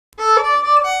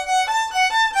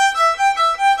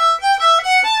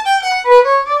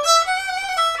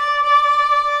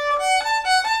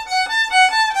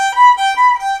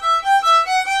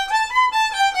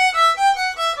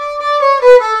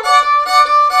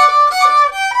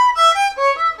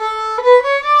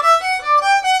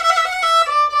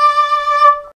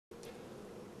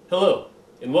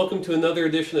welcome to another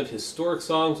edition of Historic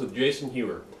Songs with Jason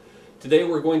Hewer. Today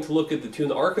we're going to look at the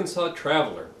tune Arkansas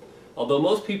Traveler. Although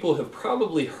most people have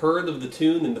probably heard of the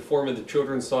tune in the form of the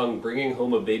children's song Bringing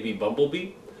Home a Baby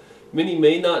Bumblebee, many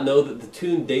may not know that the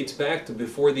tune dates back to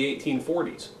before the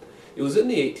 1840s. It was in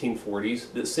the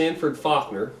 1840s that Sanford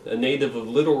Faulkner, a native of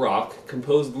Little Rock,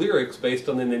 composed lyrics based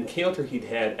on an encounter he'd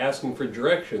had asking for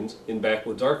directions in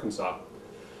backwoods Arkansas.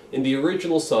 In the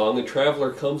original song, a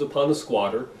traveler comes upon a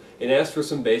squatter and asks for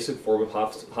some basic form of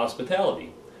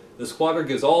hospitality. The squatter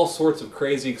gives all sorts of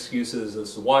crazy excuses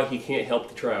as to why he can't help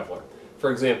the traveler.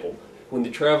 For example, when the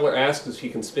traveler asks if he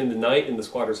can spend the night in the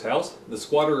squatter's house, the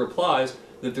squatter replies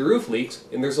that the roof leaks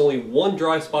and there's only one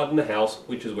dry spot in the house,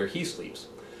 which is where he sleeps.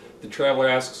 The traveler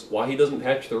asks why he doesn't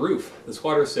patch the roof. The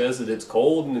squatter says that it's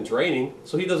cold and it's raining,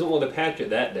 so he doesn't want to patch it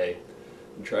that day.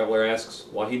 The traveler asks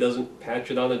why he doesn't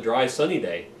patch it on a dry, sunny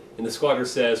day. And the squatter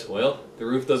says, well, the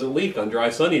roof doesn't leak on dry,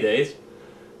 sunny days.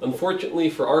 Unfortunately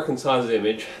for Arkansas's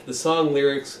image, the song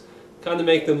lyrics kind of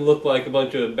make them look like a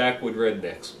bunch of backwood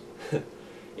rednecks.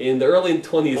 In the early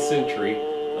 20th century,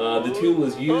 the tune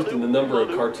was used in a number of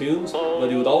cartoons,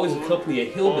 but it would always accompany a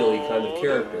hillbilly kind of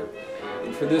character.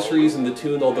 And for this reason, the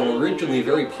tune, although originally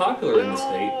very popular in the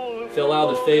state, fell out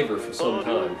of favor for some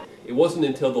time. It wasn't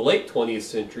until the late 20th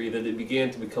century that it began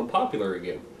to become popular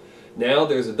again. Now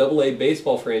there's a AA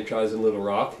baseball franchise in Little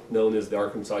Rock, known as the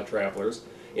Arkansas Travelers,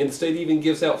 and the state even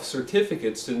gives out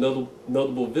certificates to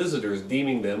notable visitors,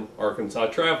 deeming them Arkansas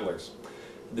Travelers.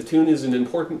 The tune is an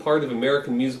important part of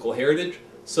American musical heritage,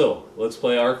 so let's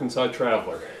play Arkansas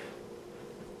Traveler.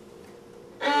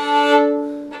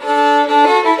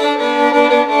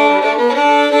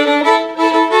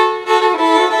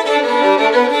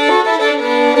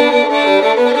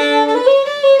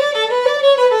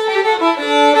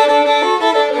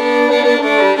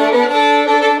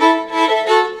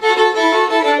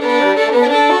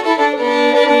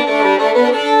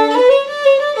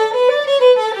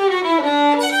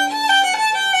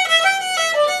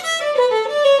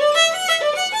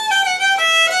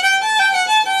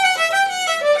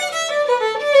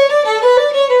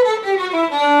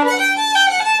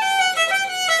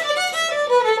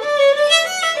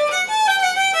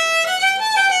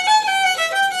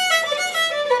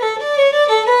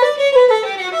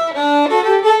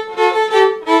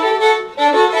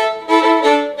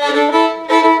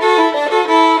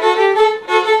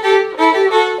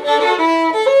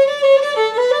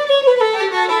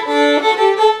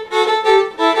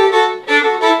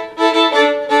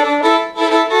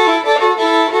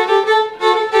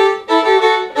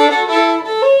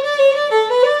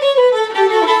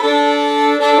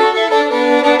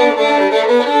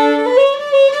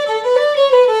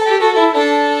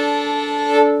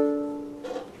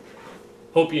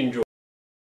 Hope you enjoy.